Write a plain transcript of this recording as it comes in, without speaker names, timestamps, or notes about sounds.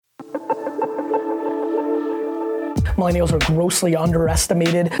Millennials are grossly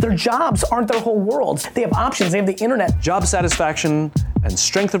underestimated. Their jobs aren't their whole worlds. They have options. They have the internet. Job satisfaction and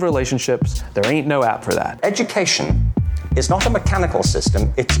strength of relationships, there ain't no app for that. Education is not a mechanical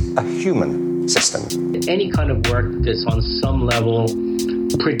system, it's a human system. Any kind of work that's on some level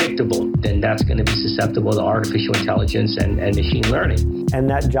predictable, then that's going to be susceptible to artificial intelligence and machine learning. And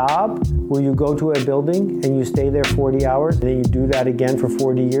that job where you go to a building and you stay there 40 hours and then you do that again for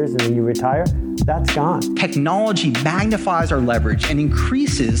 40 years and then you retire, that's gone. Technology magnifies our leverage and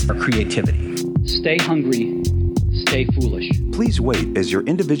increases our creativity. Stay hungry, stay foolish. Please wait as your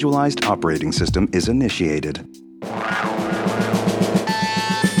individualized operating system is initiated.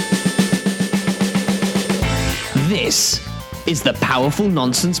 This is the Powerful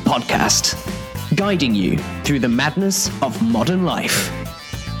Nonsense Podcast, guiding you through the madness of modern life.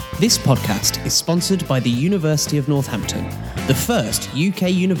 This podcast is sponsored by the University of Northampton, the first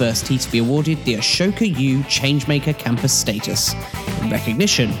UK university to be awarded the Ashoka U Changemaker Campus status, in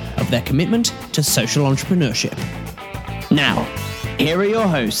recognition of their commitment to social entrepreneurship. Now, here are your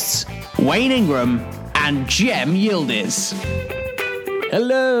hosts, Wayne Ingram and Jem Yildiz.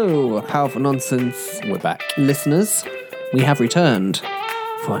 Hello, Powerful Nonsense. We're back. Listeners, we have returned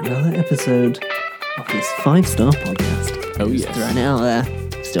for another episode of this 5-star podcast. Oh, yes. Just throwing it out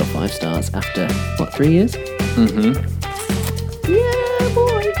there. Still 5 stars after, 3 years? Mm-hmm. Yeah,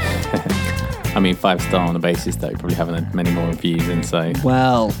 boy. I mean, 5-star on the basis that you probably haven't many more reviews in, so...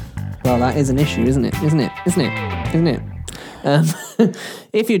 Well, that is an issue, isn't it? Isn't it?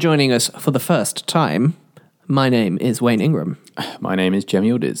 If you're joining us for the first time, my name is Wayne Ingram. My name is Jem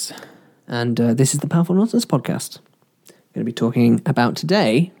Yildiz. And this is the Powerful Nonsense Podcast. We're going to be talking about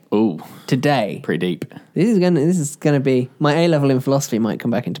today. Ooh. Today. Pretty deep. This is going to be... My A-level in philosophy might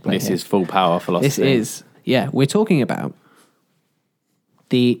come back into play. This is full power philosophy. This is... Yeah, we're talking about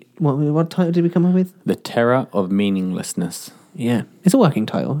the... What title did we come up with? The Terror of Meaninglessness. Yeah. It's a working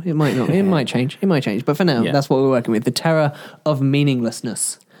title. It might not... It might change. But for now, that's what we're working with. The Terror of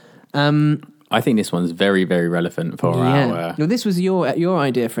Meaninglessness. I think this one's very, very relevant for our... Well, this was your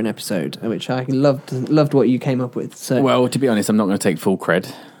idea for an episode, which I loved what you came up with. So, well, to be honest, I'm not going to take full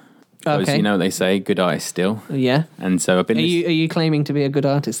cred. Because you know what they say, good artist still. Yeah. And so I've been... Are you claiming to be a good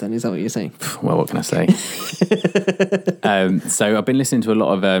artist then? Is that what you're saying? Well, what can I say? So I've been listening to a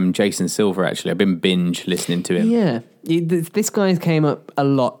lot of Jason Silver, actually. I've been binge listening to him. Yeah. This guy came up a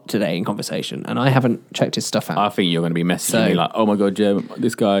lot today in conversation, and I haven't checked his stuff out. I think you're going to be messaging me like, oh my God, Jem,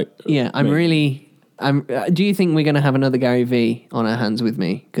 this guy... Yeah, do you think we're going to have another Gary Vee on our hands with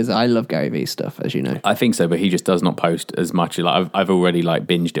me? Because I love Gary Vee's stuff, as you know. I think so, but he just does not post as much. Like I've already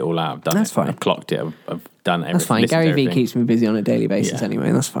binged it all out. I've done That's it. fine. I've clocked it. I've done everything. That's fine. Gary Vee keeps me busy on a daily basis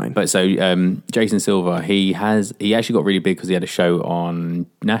anyway. That's fine. But so Jason Silver, he actually got really big because he had a show on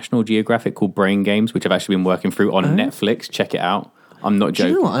National Geographic called Brain Games, which I've actually been working through on Netflix. Check it out. I'm not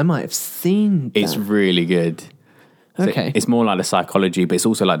joking. Do you know what? I might have seen that. It's really good. So okay. It's more like the psychology, but it's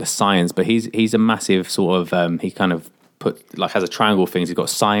also like the science. But he's a massive sort of, he kind of has a triangle things. He's got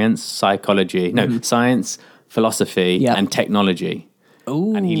science, psychology, science, philosophy, and technology.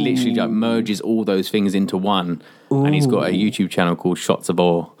 Ooh. And he literally merges all those things into one. Ooh. And he's got a YouTube channel called Shots of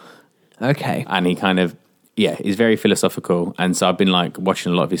Awe. Okay. And he kind of, is very philosophical. And so I've been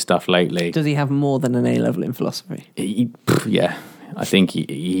watching a lot of his stuff lately. Does he have more than an A-level in philosophy? Yeah. I think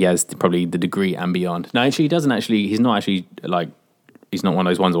he has probably the degree and beyond. No, actually, he doesn't actually. He's not actually he's not one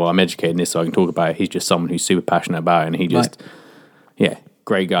of those ones where I'm educating this so I can talk about it. He's just someone who's super passionate about it, and he just,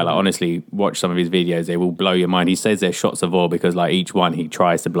 great guy. Honestly, watch some of his videos; they will blow your mind. He says they're shots of awe because each one he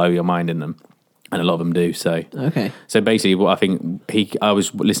tries to blow your mind in them, and a lot of them do. So okay. So basically, what I think I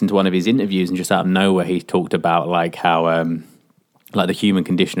was listening to one of his interviews, and just out of nowhere, he talked about how the human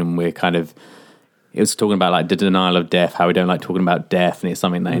condition, and we're kind of. It was talking about the denial of death, how we don't like talking about death, and it's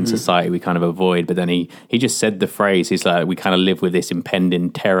something that in society we kind of avoid. But then he just said the phrase, he's like, we kind of live with this impending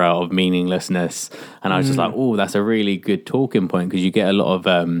terror of meaninglessness. And I was just like, oh, that's a really good talking point, because you get a lot of,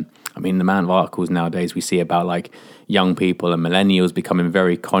 the amount of articles nowadays we see about young people and millennials becoming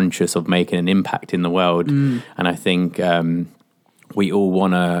very conscious of making an impact in the world. And I think... we all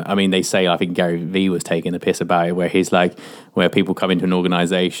want to, they say, I think Gary Vee was taking the piss about it, where he's where people come into an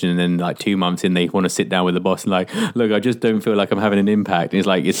organization and then 2 months in, they want to sit down with the boss and look, I just don't feel like I'm having an impact. And it's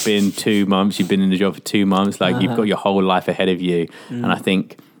it's been 2 months, you've been in the job for 2 months, you've got your whole life ahead of you. And I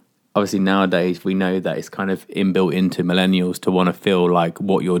think, obviously nowadays, we know that it's kind of inbuilt into millennials to want to feel like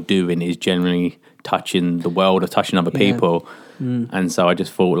what you're doing is generally touching the world or touching other people. And so I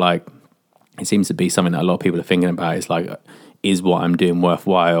just thought it seems to be something that a lot of people are thinking about. It's is what I'm doing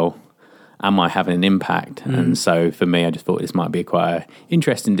worthwhile? Am I having an impact? And so for me, I just thought this might be quite an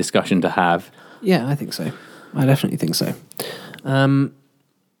interesting discussion to have. Yeah, I think so. I definitely think so.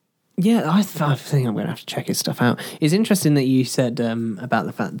 Yeah, I think I'm going to have to check his stuff out. It's interesting that you said about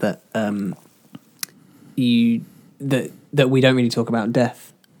the fact that that we don't really talk about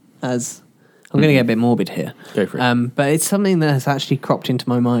death. As I'm going to get a bit morbid here. Go for it. But it's something that has actually cropped into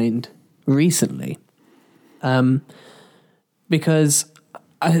my mind recently. Because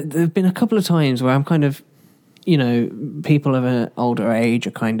there have been a couple of times where I'm kind of, people of an older age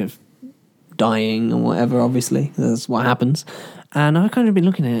are kind of dying and whatever, obviously. That's what happens. And I've kind of been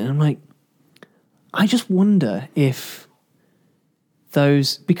looking at it and I'm like, I just wonder if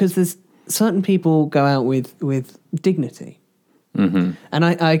because there's certain people go out with dignity. Mm-hmm. And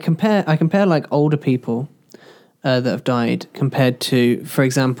I compare like older people that have died compared to, for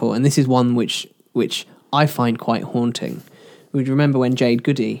example, and this is one which I find quite haunting. We'd remember when Jade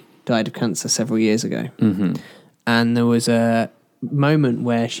Goody died of cancer several years ago. Mm-hmm. And there was a moment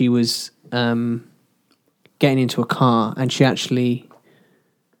where she was getting into a car and she actually,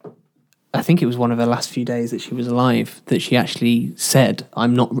 I think it was one of her last few days that she was alive, that she actually said,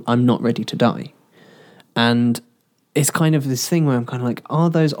 I'm not ready to die. And it's kind of this thing where I'm kind of like, are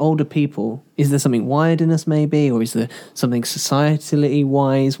those older people, is there something wired in us maybe, or is there something societally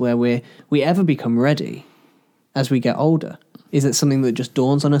wise where we ever become ready as we get older? Is it something that just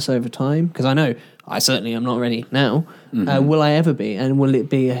dawns on us over time? Because I know I certainly am not ready now. Mm-hmm. Will I ever be? And will it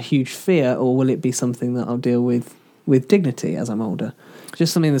be a huge fear, or will it be something that I'll deal with dignity as I'm older?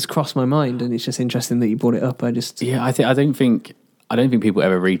 Just something that's crossed my mind, and it's just interesting that you brought it up. I don't think people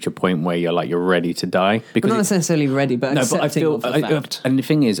ever reach a point where you're ready to die, because not necessarily ready, but accepting of the fact. And the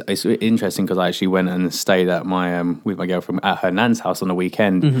thing is, it's interesting because I actually went and stayed at with my girlfriend at her nan's house on the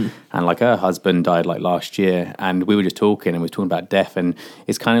weekend, Mm-hmm. and like her husband died like last year, and we were just talking and we were talking about death, and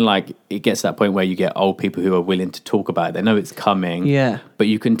it's kind of like it gets to that point where you get old people who are willing to talk about it. They know it's coming, yeah, but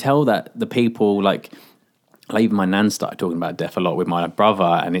you can tell that the people like even my nan started talking about death a lot with my brother,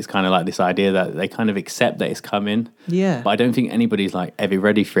 and it's kind of like this idea that they kind of accept that it's coming. Yeah. But I don't think anybody's like ever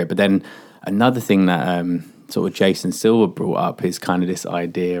ready for it. But then another thing that sort of Jason Silver brought up is kind of this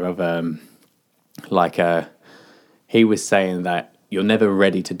idea of he was saying that you're never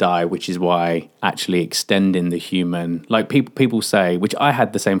ready to die, which is why actually extending the human, like people say, which I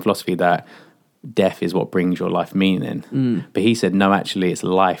had the same philosophy that death is what brings your life meaning. But he said, no, actually it's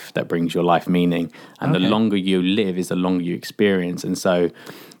life that brings your life meaning. And the longer you live is the longer you experience. And so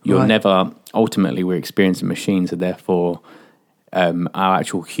you're never, ultimately we're experiencing machines, so therefore our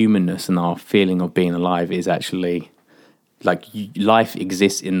actual humanness and our feeling of being alive is actually like life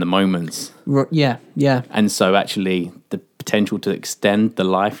exists in the moments. Yeah. And so actually the potential to extend the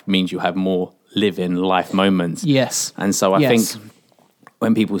life means you have more live-in life moments. Yes. And so I think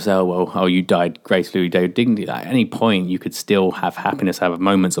when people say, you died gracefully, you died dignity, at any point you could still have happiness, have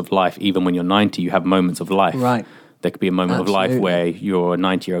moments of life. Even when you're 90, you have moments of life. Right. There could be a moment of life where you're a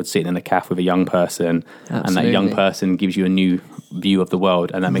 90-year-old sitting in a cafe with a young person, and that young person gives you a new view of the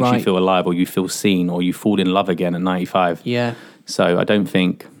world, and that makes you feel alive, or you feel seen, or you fall in love again at 95. Yeah. So I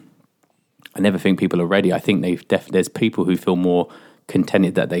never think people are ready. I think there's people who feel more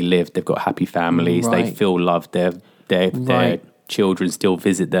contented that they live. They've got happy families. Right. They feel loved. Their children still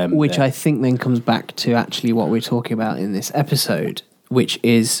visit them. Which I think then comes back to actually what we're talking about in this episode, which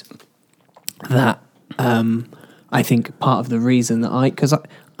is that I think part of the reason that because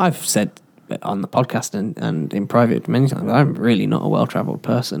I've said on the podcast and in private many times, I'm really not a well-travelled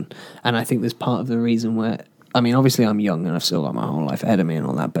person. And I think there's part of the reason where, I mean, obviously I'm young and I've still got my whole life ahead of me and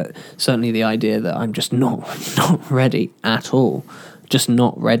all that, but certainly the idea that I'm just not ready at all, just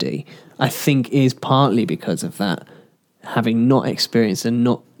not ready, I think is partly because of that. Having not experienced and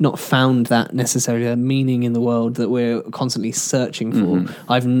not found that necessarily a meaning in the world that we're constantly searching for.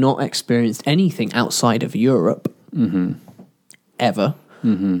 Mm-hmm. I've not experienced anything outside of Europe ever.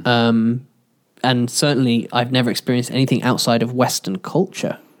 Mm-hmm. And certainly I've never experienced anything outside of Western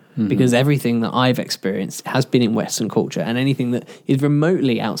culture, because everything that I've experienced has been in Western culture, and anything that is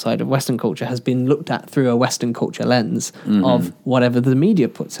remotely outside of Western culture has been looked at through a Western culture lens of whatever the media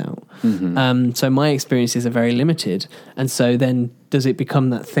puts out. So my experiences are very limited, and so then does it become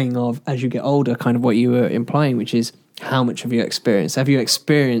that thing of, as you get older, kind of what you were implying, which is how much have you experienced? Have you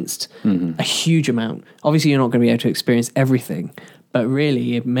experienced a huge amount? Obviously you're not going to be able to experience everything, but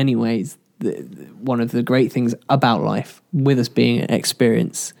really in many ways one of the great things about life, with us being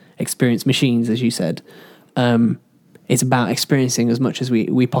experience machines, as you said, it's about experiencing as much as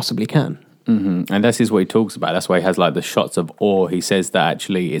we possibly can. And this is what he talks about. That's why he has like the shots of awe. He says that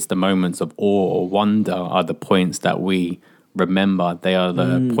actually it's the moments of awe or wonder are the points that we remember. They are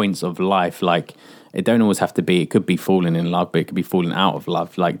the points of life. Like it don't always have to be, it could be falling in love, but it could be falling out of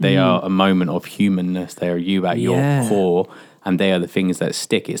love. Like they are a moment of humanness. They are you at your core, and they are the things that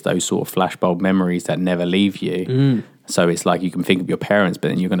stick. It's those sort of flashbulb memories that never leave you. So it's like you can think of your parents, but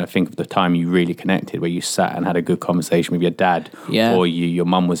then you're going to think of the time you really connected, where you sat and had a good conversation with your dad, or your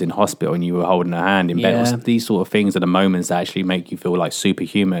mum was in hospital and you were holding her hand in bed. These sort of things are the moments that actually make you feel like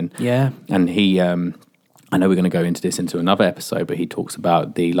superhuman. And he, I know we're going to go into another episode, but he talks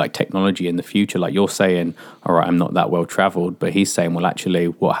about the like technology in the future. Like you're saying, all right, I'm not that well traveled, but he's saying, well, actually,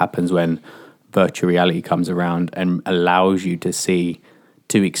 what happens when virtual reality comes around and allows you to see,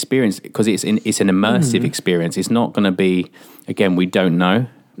 to experience, because it's an immersive experience. It's not going to be, again, we don't know,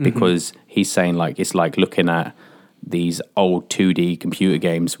 because he's saying like it's like looking at these old 2D computer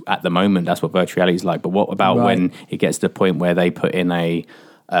games at the moment. That's what virtual reality is like. But what about when it gets to the point where they put in a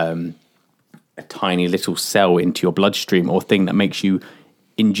tiny little cell into your bloodstream, or thing that makes you,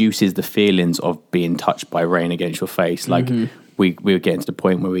 induces the feelings of being touched by rain against your face? Like we're getting to the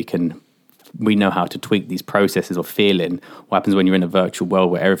point where we know how to tweak these processes of feeling. What happens when you're in a virtual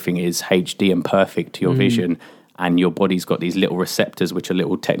world where everything is HD and perfect to your vision, and your body's got these little receptors, which are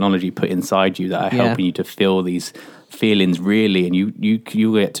little technology put inside you that are helping you to feel these feelings really, and you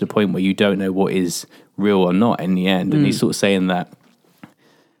get to the point where you don't know what is real or not in the end. And he's sort of saying that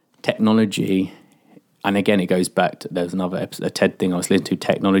technology, and again it goes back to, there's another episode, a TED thing I was listening to,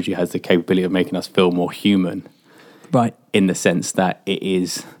 technology has the capability of making us feel more human, in the sense that it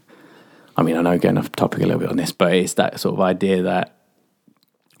is, I mean, I know getting off topic a little bit on this, but it's that sort of idea that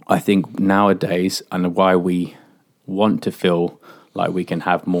I think nowadays, and why we want to feel like we can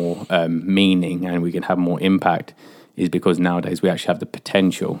have more meaning and we can have more impact, is because nowadays we actually have the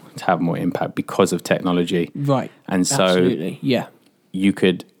potential to have more impact because of technology. And so you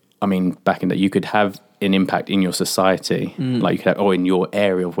could, I mean, back in that, you could have an impact in your society, like you could have, or in your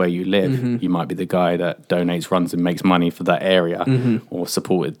area of where you live. You might be the guy that donates, runs and makes money for that area, or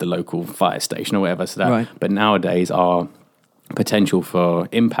supported the local fire station or whatever. So that, but nowadays our potential for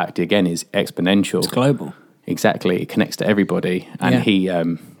impact again is exponential. It's global. Exactly, it connects to everybody. And he,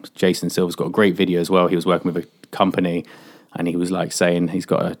 Jason Silver's got a great video as well. He was working with a company, and he was like saying, he's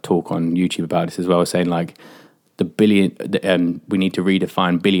got a talk on YouTube about this as well, saying like, we need to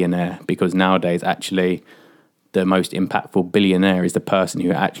redefine billionaire, because nowadays actually the most impactful billionaire is the person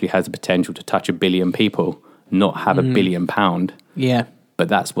who actually has the potential to touch 1 billion people, not have £1 billion. But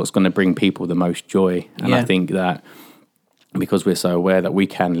that's what's going to bring people the most joy. And I think that because we're so aware that we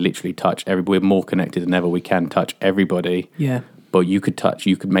can literally touch everybody, we're more connected than ever, we can touch everybody. But you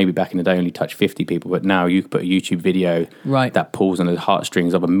could maybe back in the day only touch 50 people, but now you could put a YouTube video that pulls on the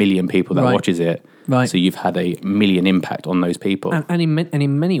heartstrings of 1 million people that watches it. So you've had 1 million impact on those people. And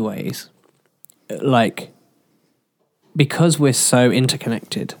in many ways, like, because we're so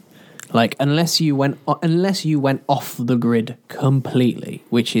interconnected, like unless you went off the grid completely,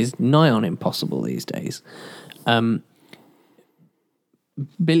 which is nigh on impossible these days,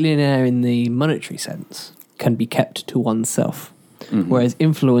 billionaire in the monetary sense can be kept to oneself. Whereas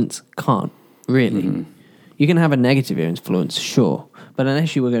influence can't, really. You can have a negative influence, sure, but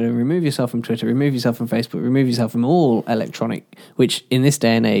unless you were going to remove yourself from Twitter, remove yourself from Facebook, remove yourself from all electronic, which in this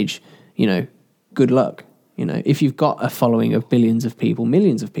day and age, good luck. If you've got a following of billions of people,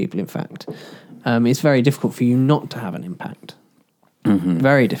 millions of people, in fact, it's very difficult for you not to have an impact.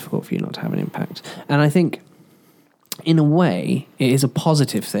 Very difficult for you not to have an impact. And I think, in a way, it is a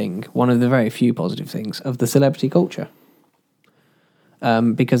positive thing, one of the very few positive things of the celebrity culture.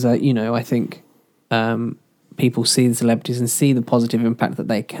 Because, I think people see the celebrities and see the positive impact that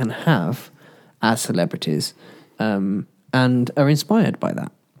they can have as celebrities, and are inspired by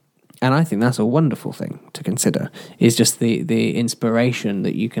that. And I think that's a wonderful thing to consider, is just the inspiration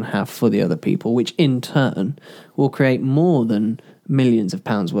that you can have for the other people, which in turn will create more than millions of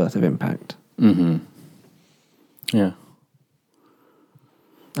pounds worth of impact. Yeah.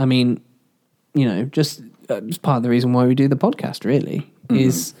 I mean, just part of the reason why we do the podcast, really,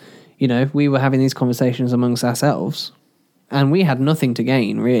 is, we were having these conversations amongst ourselves, and we had nothing to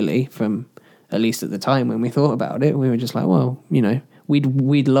gain, really, from, at least at the time when we thought about it. We were just like, well,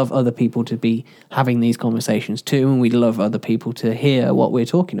 we'd love other people to be having these conversations too, and we'd love other people to hear what we're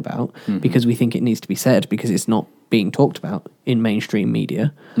talking about, because we think it needs to be said, because it's not being talked about in mainstream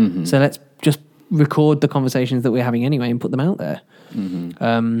media. So let's just record the conversations that we're having anyway and put them out there.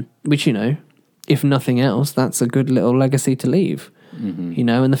 Which, if nothing else, that's a good little legacy to leave.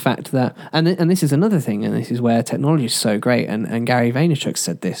 And the fact that, and this is another thing, and this is where technology is so great, and Gary Vaynerchuk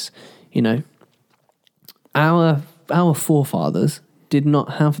said this, our forefathers did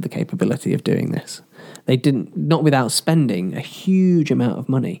not have the capability of doing this. They didn't, not without spending a huge amount of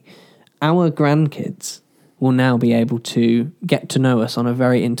money. our grandkids will now be able to get to know us on a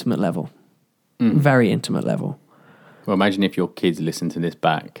very intimate level. Very intimate level. Well, imagine if your kids listen to this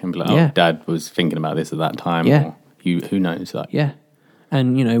back and be like, oh, Dad was thinking about this at that time. Yeah. Or who knows? Like, yeah.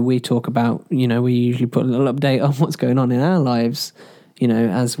 And, we talk about, we usually put a little update on what's going on in our lives,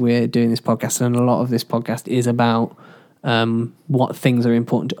 as we're doing this podcast. And a lot of this podcast is about what things are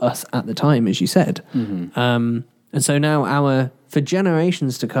important to us at the time, as you said. Mm-hmm. And so now for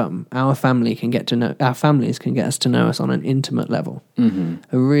generations to come, our families can get us to know us on an intimate level,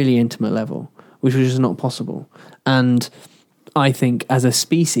 a really intimate level, which was just not possible. And I think as a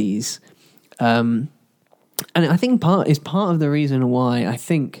species, and I think part of the reason why,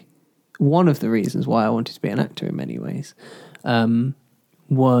 one of the reasons why I wanted to be an actor in many ways,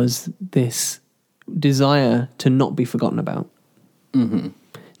 was this desire to not be forgotten about. Mm-hmm.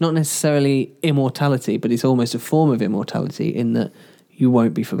 Not necessarily immortality, but it's almost a form of immortality in that you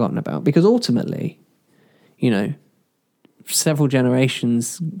won't be forgotten about. Because ultimately, several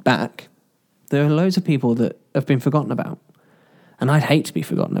generations back, there are loads of people that have been forgotten about. And I'd hate to be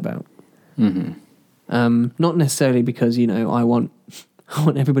forgotten about. Mm-hmm. Not necessarily because, I want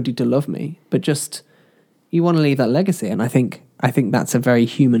everybody to love me, but just you want to leave that legacy. And I think that's a very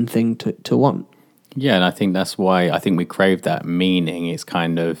human thing to want. Yeah, and I think that's why I think we crave that meaning. It's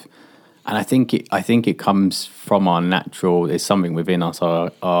kind of, and I think it comes from our natural. There's something within us,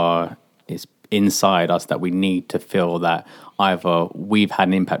 it's inside us that we need to feel that either we've had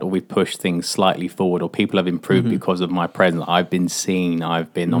an impact or we've pushed things slightly forward, or people have improved because of my presence. I've been seen.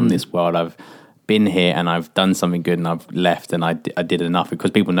 I've been on this world. I've been here and I've done something good, and I've left and I did enough,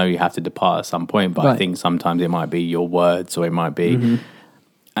 because people know you have to depart at some point. But I think sometimes it might be your words, or it might be.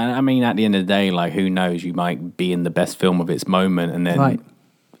 And I mean, at the end of the day, like, who knows? You might be in the best film of its moment, and then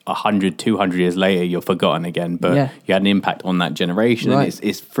 100, 200 years later, you're forgotten again. But you had an impact on that generation, and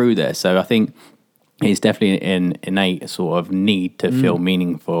it's through there. So I think it's definitely an innate sort of need to feel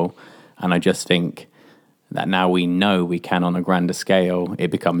meaningful. And I just think that now we know we can on a grander scale,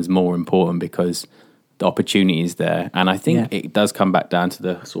 it becomes more important because the opportunity is there. And I think it does come back down to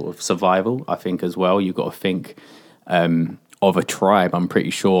the sort of survival, I think, as well. You've got to think of a tribe. I'm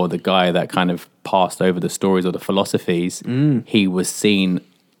pretty sure the guy that kind of passed over the stories or the philosophies, he was seen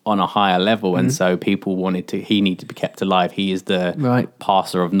on a higher level, and so people he needed to be kept alive. He is the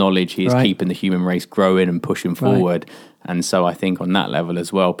passer of knowledge. He is keeping the human race growing and pushing forward. And so I think on that level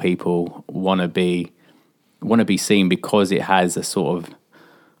as well, people want to be seen, because it has a sort of,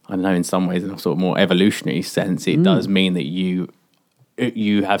 I don't know, in some ways, in a sort of more evolutionary sense, it does mean that you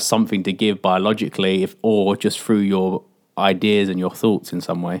have something to give biologically, or just through your ideas and your thoughts in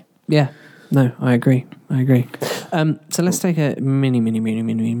some way. Yeah, no, I agree. So let's take a mini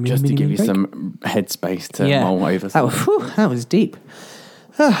just to give you break. some headspace to mull over. That was deep.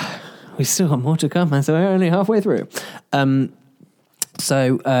 We still got more to come, and so we're only halfway through.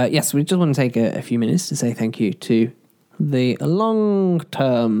 Yes, we just want to take a few minutes to say thank you to the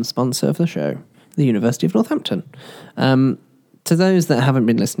long-term sponsor of the show, the University of Northampton. To those that haven't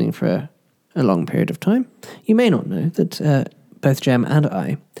been listening for a long period of time, you may not know that both Jem and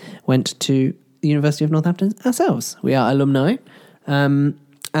I went to the University of Northampton ourselves. We are alumni. And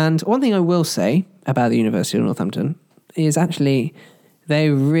one thing I will say about the University of Northampton is actually they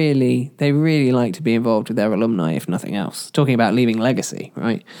really like to be involved with their alumni, if nothing else. Talking about leaving legacy,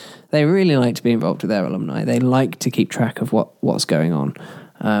 right? They really like to be involved with their alumni. They like to keep track of what's going on.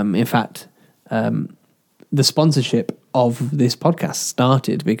 In fact, the sponsorship of this podcast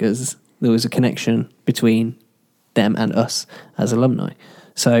started because there was a connection between them and us as alumni.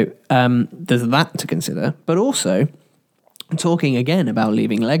 So there's that to consider. But also, talking again about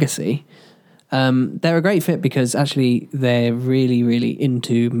leaving legacy, they're a great fit because actually they're really, really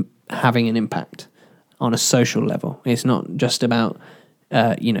into having an impact on a social level. It's not just about,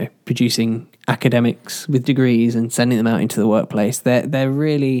 producing academics with degrees and sending them out into the workplace. They're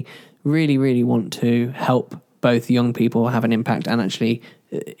really, really, really want to help both young people have an impact and actually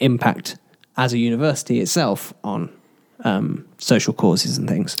impact as a university itself on social causes and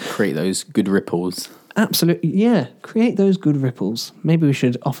things. Create those good ripples. Absolutely, yeah. Create those good ripples. Maybe we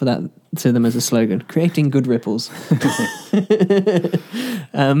should offer that to them as a slogan. Creating good ripples.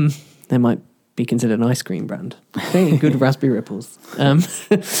 They might be considered an ice cream brand. Creating good raspberry ripples.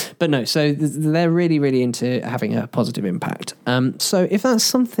 But no, so they're really, really into having a positive impact. So if that's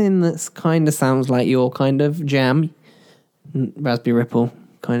something that's kind of sounds like your kind of jam, raspberry ripple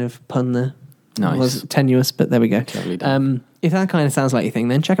kind of pun there. Nice. It was tenuous, but there we go. Cleverly done. If that kind of sounds like your thing,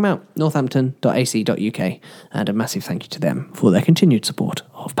 then check them out, northampton.ac.uk, and a massive thank you to them for their continued support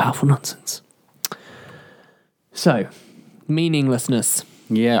of Powerful Nonsense. So, meaninglessness.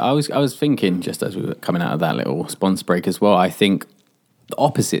 Yeah, I was thinking, just as we were coming out of that little sponsor break as well, I think the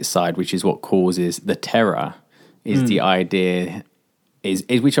opposite side, which is what causes the terror, is the idea, is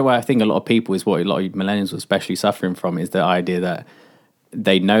which I think a lot of people, is what a lot of millennials are especially suffering from, is the idea that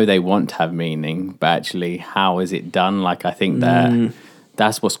they know they want to have meaning, but actually how is it done? Like, I think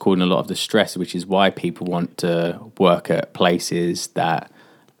that's what's causing a lot of the stress, which is why people want to work at places that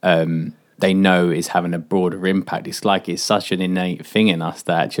they know is having a broader impact. It's like it's such an innate thing in us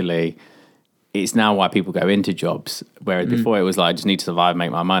that actually it's now why people go into jobs, whereas before it was like, I just need to survive,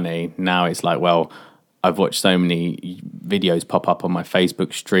 make my money. Now it's like, well, I've watched so many videos pop up on my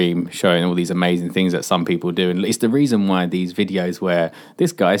Facebook stream showing all these amazing things that some people do. And it's the reason why these videos where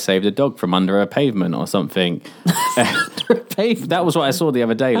this guy saved a dog from under a pavement or something. That was what I saw the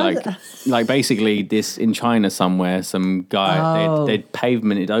other day. Like basically this in China somewhere, some guy, they'd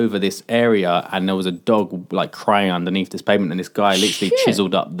pavemented over this area and there was a dog like crying underneath this pavement, and this guy literally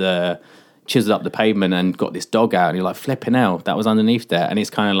chiseled up the pavement and got this dog out, and you're like, flipping hell, that was underneath there. And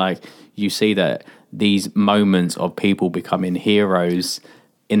it's kind of like, you see that these moments of people becoming heroes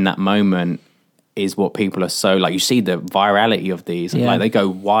in that moment is what people are so, like, you see the virality of these, and like they go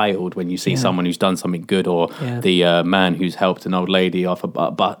wild when you see someone who's done something good, or the man who's helped an old lady off a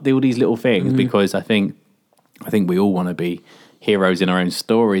butt, but all these little things, because I think we all want to be heroes in our own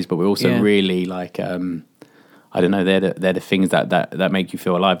stories, but we're also really like, I don't know, they're the things that make you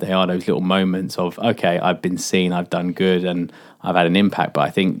feel alive. They are those little moments of, okay, I've been seen, I've done good, and I've had an impact. But I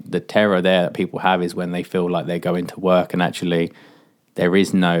think the terror there that people have is when they feel like they're going to work and actually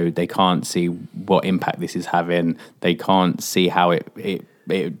they can't see what impact this is having. They can't see how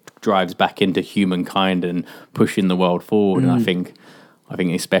it drives back into humankind and pushing the world forward. And I think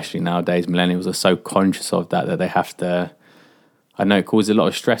especially nowadays, millennials are so conscious of that they have to, I know it causes a lot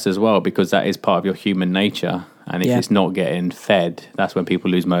of stress as well, because that is part of your human nature. And if it's not getting fed, that's when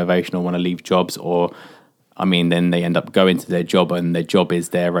people lose motivation or want to leave jobs, or, I mean, then they end up going to their job and their job is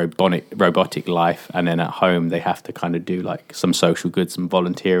their robotic life. And then at home, they have to kind of do like some social good, some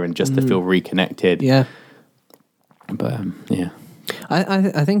volunteering just to feel reconnected. Yeah. But,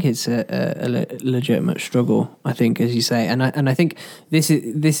 I think it's a legitimate struggle, I think, as you say, and I think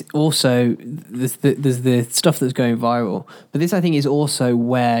this also, there's the stuff that's going viral, but this, I think, is also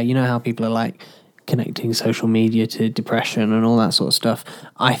where, you know how people are like connecting social media to depression and all that sort of stuff.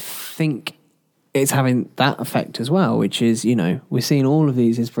 I think it's having that effect as well, which is, you know, we're seeing all of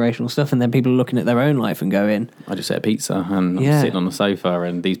these inspirational stuff, and then people are looking at their own life and going, I just ate a pizza and I'm sitting on the sofa,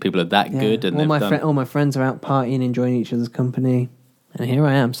 and these people are that good, and all my friends are out partying, enjoying each other's company. And here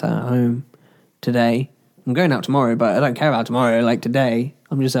I am, sat at home today. I'm going out tomorrow, but I don't care about tomorrow. Like today,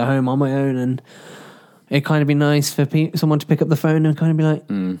 I'm just at home on my own, and it'd kind of be nice for someone to pick up the phone and kind of be like,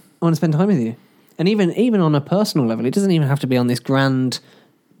 I want to spend time with you. And even on a personal level, it doesn't even have to be on this grand,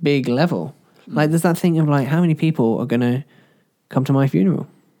 big level. Like, there's that thing of like, how many people are going to come to my funeral?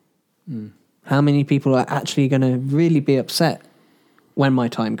 How many people are actually going to really be upset when my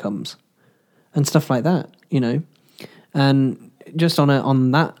time comes? And stuff like that, you know? And just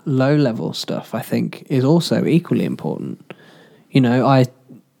on that low level stuff, I think, is also equally important. You know,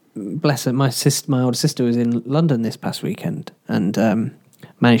 bless her, my older sister was in London this past weekend, and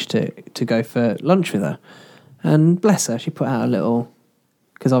managed to go for lunch with her. And bless her, she put out a little,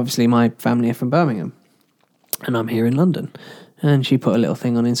 because obviously my family are from Birmingham, and I'm here in London, and she put a little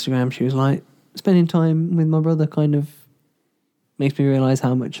thing on Instagram. She was like, spending time with my brother kind of makes me realise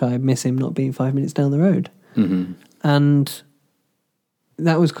how much I miss him not being 5 minutes down the road. And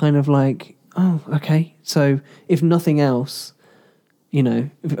that was kind of like, oh, okay. So if nothing else, you know,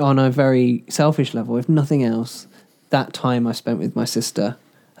 on a very selfish level, if nothing else, that time I spent with my sister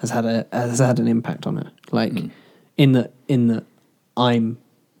has had an impact on her. Like in that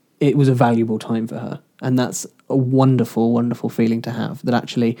it was a valuable time for her. And that's a wonderful, wonderful feeling to have, that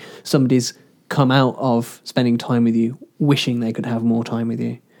actually somebody's come out of spending time with you wishing they could have more time with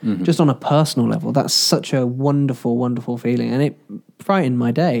you. Just on a personal level, that's such a wonderful, wonderful feeling, and it brightened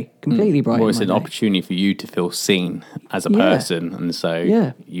my day, completely brightened. Well, it's my an day. Opportunity for you to feel seen as a person, and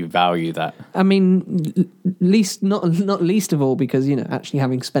so you value that. I mean, not least of all because, you know, actually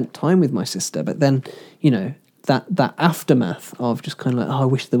having spent time with my sister, but then, you know, that aftermath of just kind of like, oh, I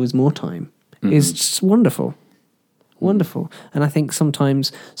wish there was more time, is just wonderful. Wonderful. And I think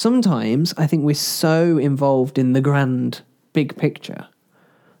sometimes I think we're so involved in the grand big picture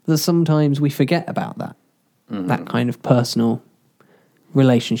that sometimes we forget about that kind of personal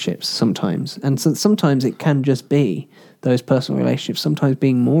relationships sometimes. And so sometimes it can just be those personal relationships sometimes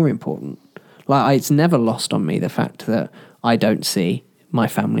being more important. Like, it's never lost on me the fact that I don't see my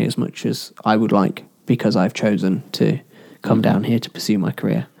family as much as I would like, because I've chosen to come down here to pursue my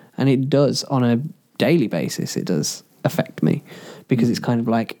career. And it does, on a daily basis, it does affect me, because it's kind of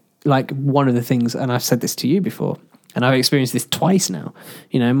like one of the things, and I've said this to you before, and I've experienced this twice now.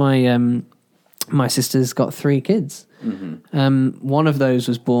 You know, my sister's got 3 kids. One of those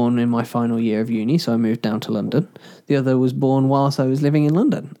was born in my final year of uni, so I moved down to London. The other was born whilst I was living in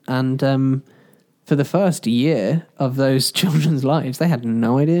London. And for the first year of those children's lives, they had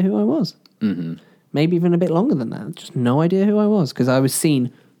no idea who I was. Maybe even a bit longer than that. Just no idea who I was, because I was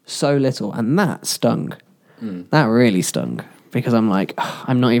seen so little, and that stung. That really stung, because I'm like,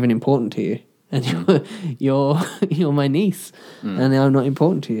 I'm not even important to you, and you're my niece, and I'm not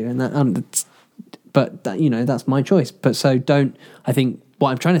important to you, and that. But that, you know, that's my choice. But so don't. I think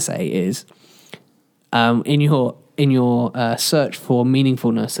what I'm trying to say is, in your search for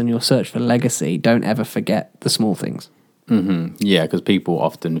meaningfulness and your search for legacy, don't ever forget the small things. Yeah, because people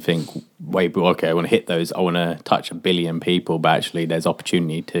often think, wait, okay, I want to hit those, I want to touch 1 billion people, but actually there's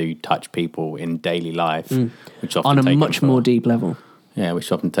opportunity to touch people in daily life, which often on a much more deep level. Yeah, which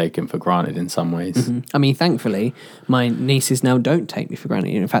is often taken for granted in some ways. I mean, thankfully, my nieces now don't take me for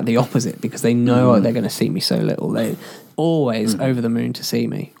granted. In fact, the opposite, because they know they're going to see me so little. They're always over the moon to see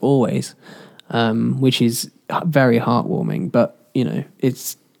me, always, which is very heartwarming. But, you know,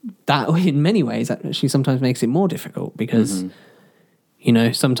 it's that in many ways that actually sometimes makes it more difficult, because, you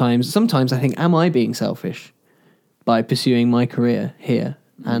know, sometimes I think, am I being selfish by pursuing my career here?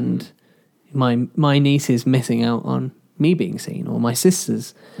 And my niece is missing out on me being seen, or my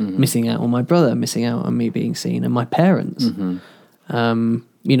sister's missing out, or my brother missing out on me being seen, and my parents. You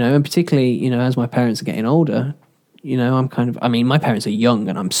know, and particularly, you know, as my parents are getting older, you know, my parents are young,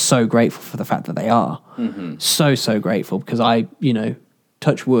 and I'm so grateful for the fact that they are. So grateful, because I, you know,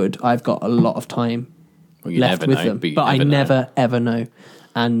 touch wood, I've got a lot of time left with them, but I never ever know.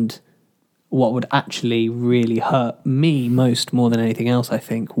 And what would actually really hurt me more than anything else, I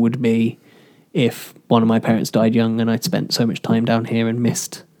think, would be if one of my parents died young and I'd spent so much time down here and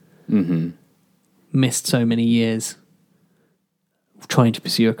missed so many years trying to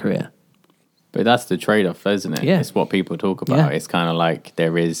pursue a career. But that's the trade-off, isn't it? Yeah. It's what people talk about. Yeah. It's kind of like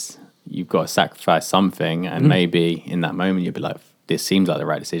you've got to sacrifice something, and maybe in that moment you'll be like, this seems like the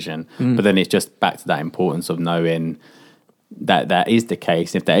right decision. But then it's just back to that importance of knowing that that is the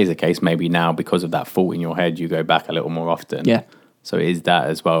case. If that is the case, maybe now, because of that thought in your head, you go back a little more often. Yeah. So it is that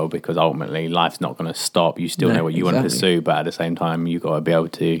as well, because ultimately life's not going to stop. You still know what you want to pursue, but at the same time, you've got to be able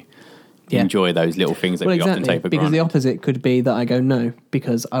to enjoy those little things that you often take for granted. Because the opposite could be that I go, no,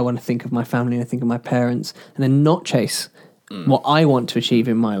 because I want to think of my family, I think of my parents, and then not chase what I want to achieve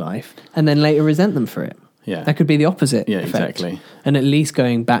in my life, and then later resent them for it. Yeah. That could be the opposite effect. Exactly. And at least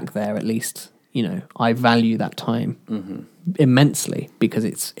going back there, at least, you know, I value that time immensely, because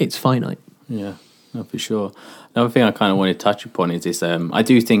it's finite. Yeah, no, for sure. Another thing I kind of want to touch upon is this. I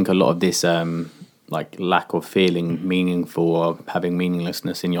do think a lot of this, like lack of feeling meaningful or having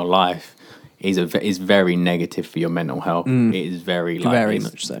meaninglessness in your life is very negative for your mental health. It is very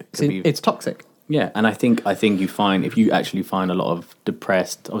much so. It's toxic. Yeah, and I think you find, if you actually find a lot of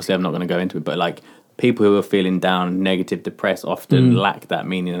depressed, obviously I'm not going to go into it, but like people who are feeling down, negative, depressed often lack that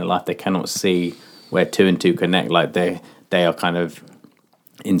meaning in their life. They cannot see where 2 and 2 connect. Like they are kind of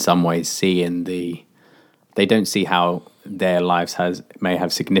in some ways seeing they don't see how their lives may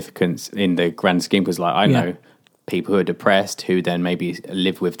have significance in the grand scheme, because like I know people who are depressed who then maybe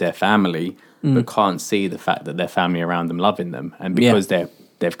live with their family but can't see the fact that their family around them loving them, and because they're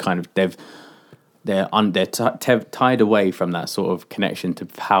tied away from that sort of connection to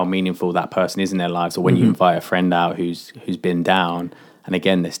how meaningful that person is in their lives. Or when you invite a friend out who's been down, and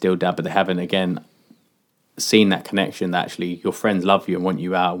again they're still down, but they haven't again seen that connection that actually your friends love you and want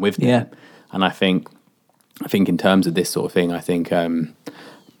you out with them. And I think in terms of this sort of thing, I think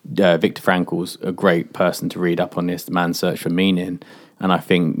Viktor Frankl's a great person to read up on this, The Man's Search for Meaning. And I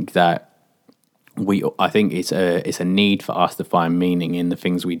think that it's a need for us to find meaning in the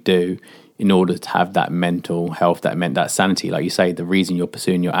things we do in order to have that mental health, that sanity. Like you say, the reason you're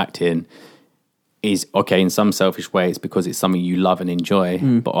pursuing your acting is, okay, in some selfish way, it's because it's something you love and enjoy,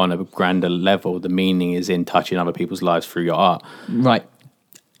 but on a grander level, the meaning is in touching other people's lives through your art. Right.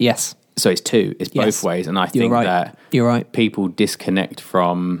 Yes. So it's both ways, and I think that you're right. People disconnect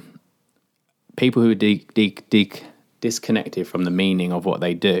from people who are disconnected from the meaning of what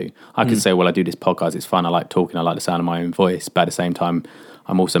they do. I could say, well, I do this podcast, it's fun, I like talking, I like the sound of my own voice, but at the same time,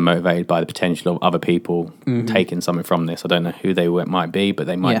 I'm also motivated by the potential of other people taking something from this. I don't know who they might be, but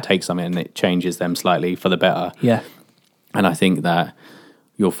they might take something and it changes them slightly for the better. Yeah. And I think that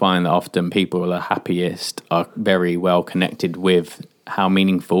you'll find that often people who are happiest are very well connected with how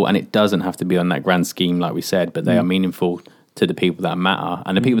meaningful, and it doesn't have to be on that grand scheme like we said, but they are meaningful to the people that matter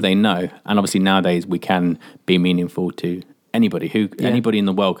and the people they know. And obviously nowadays we can be meaningful to anybody anybody in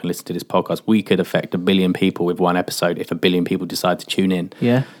the world can listen to this podcast. We could affect 1 billion people with one episode if 1 billion people decide to tune in.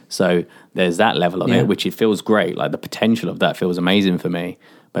 Yeah. So there's that level of it, which it feels great. Like the potential of that feels amazing for me.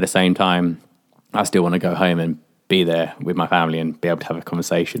 But at the same time, I still want to go home and be there with my family and be able to have a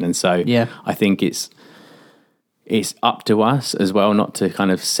conversation. And so I think it's up to us as well not to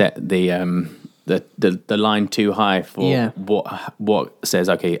kind of set the line too high for what says,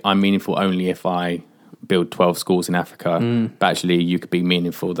 okay, I'm meaningful only if I build 12 schools in Africa. But actually you could be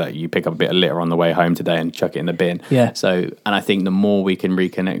meaningful that you pick up a bit of litter on the way home today and chuck it in the bin. So, and I think the more we can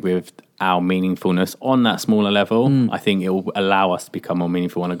reconnect with our meaningfulness on that smaller level, I think it will allow us to become more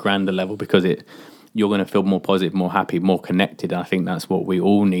meaningful on a grander level, because you're going to feel more positive, more happy, more connected. And I think that's what we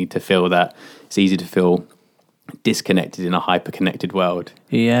all need to feel, that it's easy to feel disconnected in a hyper-connected world.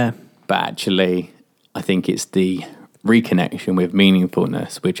 Yeah. But actually, I think it's the reconnection with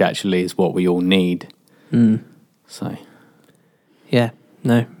meaningfulness, which actually is what we all need. So. Yeah,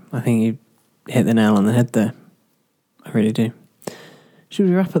 no, I think you hit the nail on the head there. I really do. Should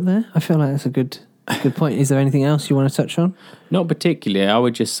we wrap up there? I feel like that's a good point. Is there anything else you want to touch on? Not particularly. I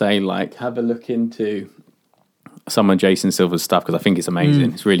would just say, like, have a look into some of Jason Silver's stuff, because I think it's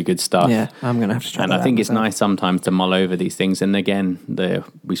amazing. It's really good stuff. Yeah, I'm going to have to try that out. And I think it's nice sometimes to mull over these things. And again,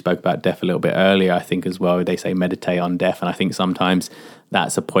 we spoke about death a little bit earlier, I think, as well. They say meditate on death. And I think sometimes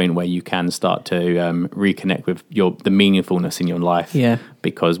that's a point where you can start to reconnect with the meaningfulness in your life. Yeah.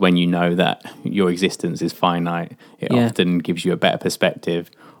 Because when you know that your existence is finite, it often gives you a better perspective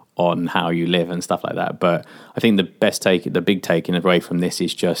on how you live and stuff like that. But I think the big takeaway away from this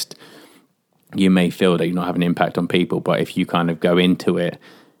is just, you may feel that you're not having an impact on people, but if you kind of go into it,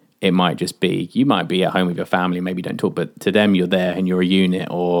 it might just be, you might be at home with your family, maybe you don't talk, but to them you're there and you're a unit,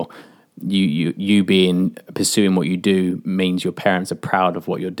 or you pursuing what you do means your parents are proud of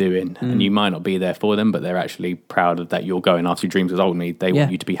what you're doing, and you might not be there for them, but they're actually proud of that you're going after your dreams, because ultimately they want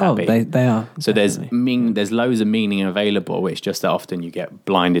you to be happy. Oh, they are. So there's loads of meaning available. It's just that often you get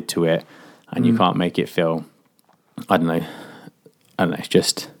blinded to it and you can't make it feel, I don't know, it's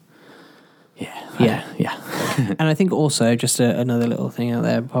just... Yeah. And I think also, just another little thing out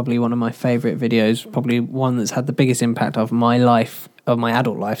there, probably one of my favourite videos, probably one that's had the biggest impact of my life, of my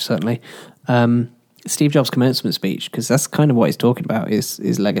adult life certainly, Steve Jobs' commencement speech, because that's kind of what he's talking about,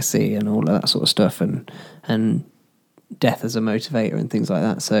 is legacy and all of that sort of stuff, and death as a motivator and things like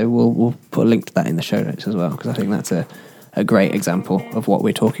that. So we'll put a link to that in the show notes as well, because I think that's a great example of what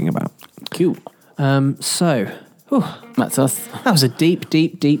we're talking about. Cool. That's us. That was a deep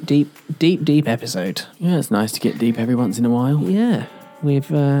episode. Yeah, it's nice to get deep every once in a while. Yeah,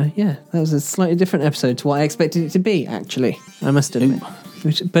 that was a slightly different episode to what I expected it to be, actually, I must admit.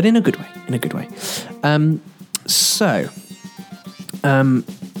 But in a good way.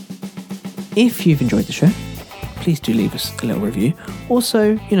 If you've enjoyed the show, please do leave us a little review.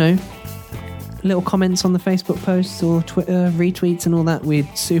 Also, little comments on the Facebook posts or Twitter retweets and all that. We're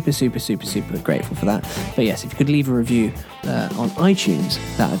super grateful for that. But yes, if you could leave a review on iTunes,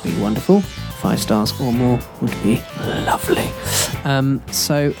 that would be wonderful. 5 stars or more would be lovely.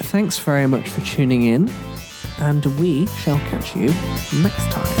 So thanks very much for tuning in, and we shall catch you next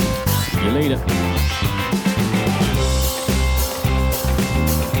time. See you later.